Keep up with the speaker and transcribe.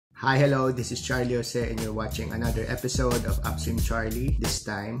Hi, hello, this is Charlie Jose and you're watching another episode of UpStreamCharlie. This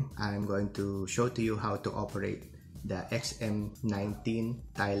time, I'm going to show to you how to operate the XM19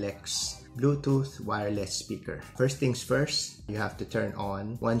 Tylex Bluetooth wireless speaker. First things first, you have to turn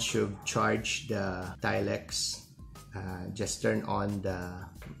on, once you've charged the Tylex, just turn on the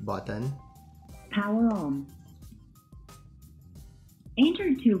button. Power on.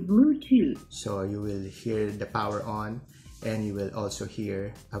 Enter to Bluetooth. So you will hear the power on, and you will also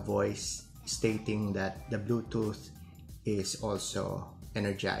hear a voice stating that the Bluetooth is also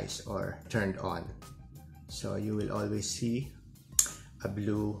energized or turned on. So you will always see a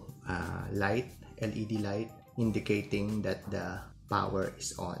blue light, LED light, indicating that the power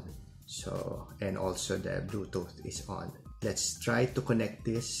is on. So, and also the Bluetooth is on. Let's try to connect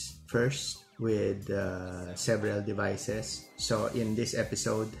this first with several devices. So in this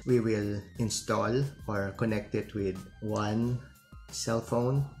episode, we will install or connect it with one cell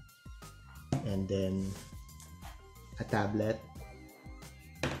phone, and then a tablet,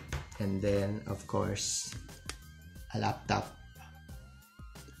 and then of course a laptop.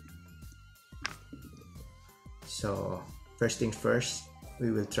 So first things first, we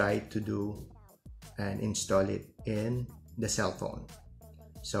will try to do and install it in the cell phone.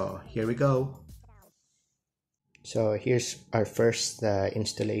 So here we go. So here's our first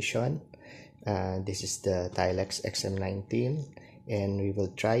installation. This is the Tylex XM19, and we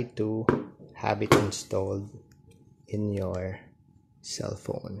will try to have it installed in your cell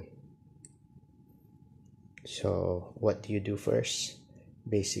phone. So what do you do first?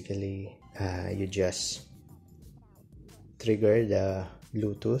 Basically, you just trigger the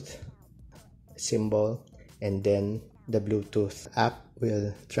Bluetooth symbol, and then the Bluetooth app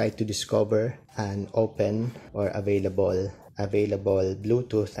will try to discover an open or available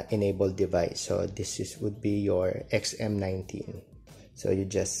Bluetooth enabled device. So this would be your XM19. So you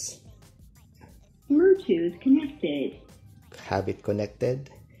just Bluetooth connected. have it connected,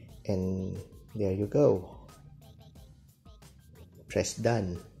 and there you go. Press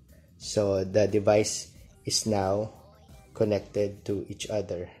done. So the device is now connected to each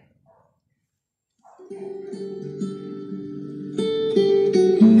other.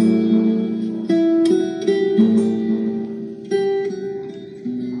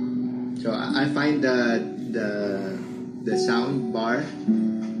 So I find the sound bar,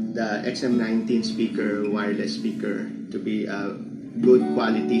 the XM19 speaker, wireless speaker, to be a good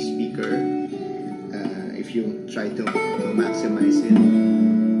quality speaker. If you try to maximize it,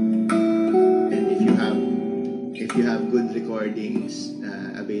 and if you have good recordings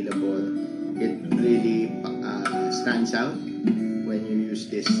available, it really stands out when you use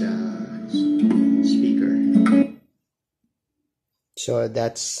this speaker. So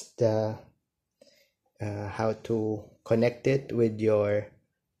that's the how to connect it with your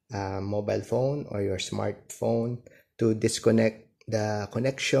mobile phone or your smartphone. To disconnect the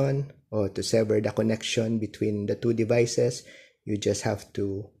connection or to sever the connection between the two devices, you just have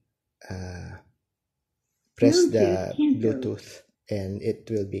to press the Bluetooth, and it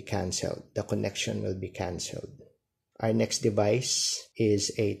will be cancelled. The connection will be cancelled. Our next device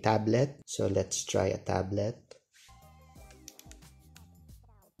is a tablet. So let's try a tablet.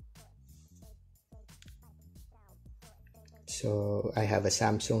 So I have a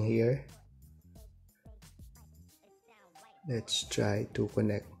Samsung here. Let's try to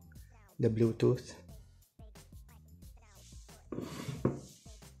connect the Bluetooth.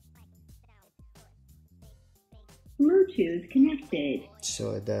 Bluetooth connected.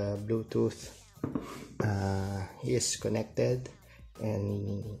 So the Bluetooth is connected,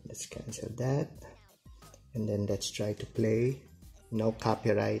 and let's cancel that, and then let's try to play. No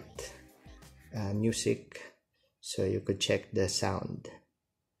copyright music, so you could check the sound.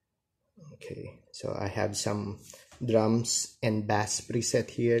 Okay, so I have some drums and bass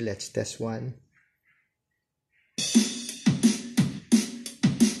preset here. Let's test one. Okay.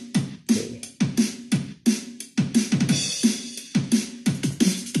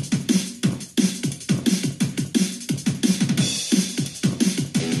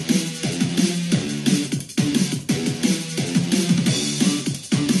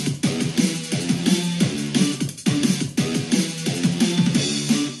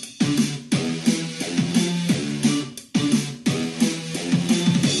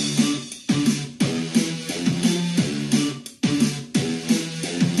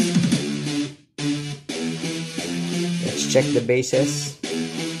 Check the basses.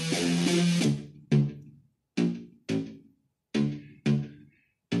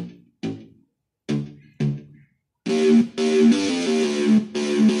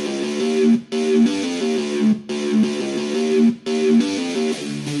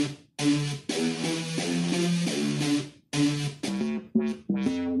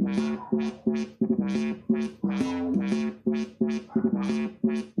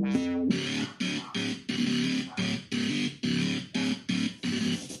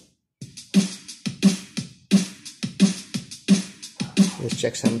 Let's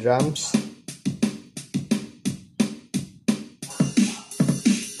check some drums.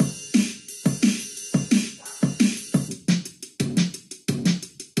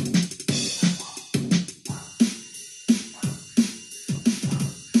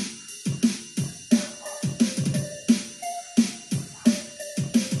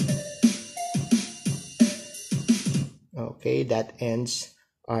 Okay, that ends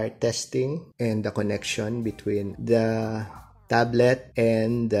our testing and the connection between the tablet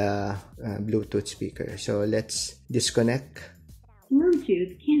and the Bluetooth speaker. So let's disconnect.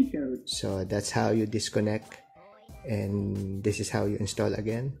 Bluetooth cancelled. So that's how you disconnect, and this is how you install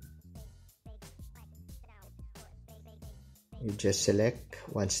again. You just select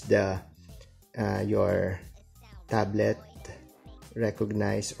once the your tablet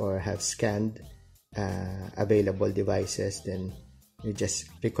recognize or have scanned available devices, then you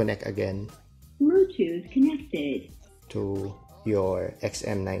just reconnect again. Bluetooth connected to your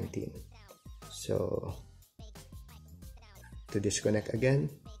XM19. So to disconnect again,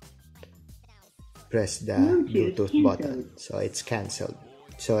 press the Bluetooth button. So it's cancelled.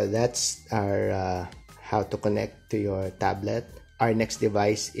 So that's our how to connect to your tablet. Our next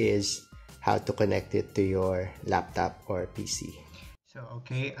device is how to connect it to your laptop or PC. So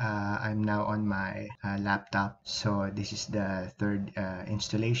okay, I'm now on my laptop. So this is the third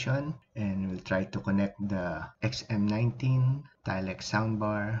installation, and we'll try to connect the XM19 Tylex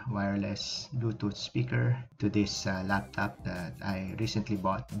soundbar wireless Bluetooth speaker to this laptop that I recently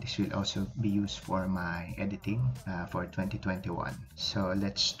bought. This will also be used for my editing for 2021. So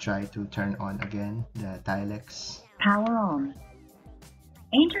let's try to turn on again the Tylex. Power on.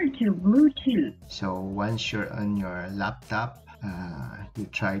 Enter to Bluetooth. So once you're on your laptop, you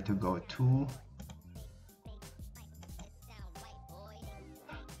try to go to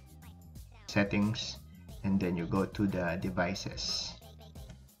settings, and then you go to the devices.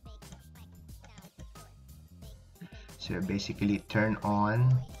 So basically turn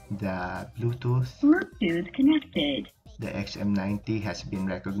on the Bluetooth. Bluetooth connected. The XM90 has been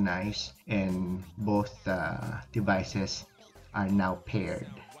recognized, and both devices are now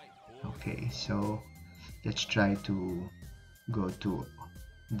paired. Okay, so let's try to go to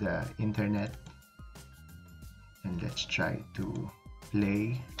the internet, and let's try to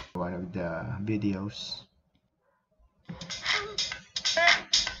play one of the videos.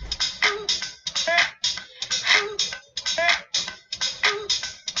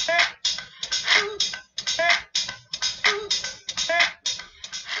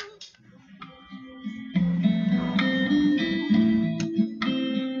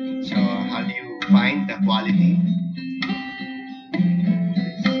 So how do you find the quality?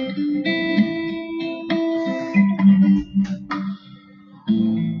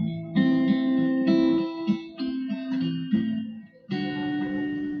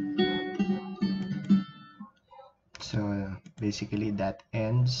 So basically that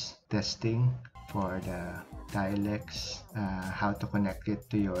ends testing for the Tylex, how to connect it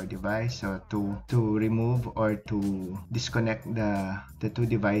to your device. So to remove or to disconnect the two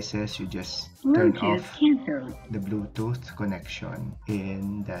devices, you just turn off the Bluetooth connection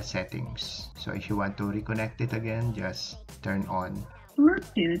in the settings. So if you want to reconnect it again, just turn on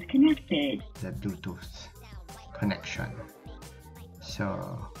Bluetooth connected. the Bluetooth connection. So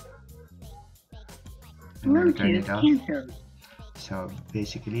I'm going to turn it off. Cancelled. So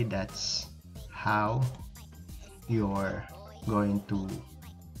basically that's how you're going to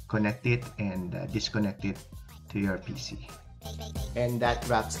connect it and disconnect it to your PC. And that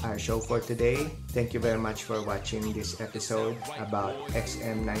wraps our show for today. Thank you very much for watching this episode about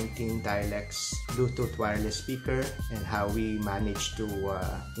XM19 Tylex Bluetooth wireless speaker and how we managed to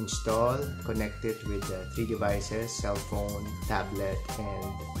install, connect it with three devices: cell phone, tablet,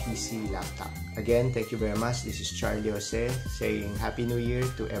 and PC laptop. Again, thank you very much. This is Charlie Jose saying Happy New Year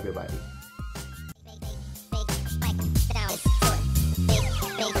to everybody.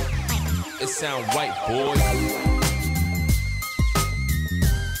 It sound right, boy.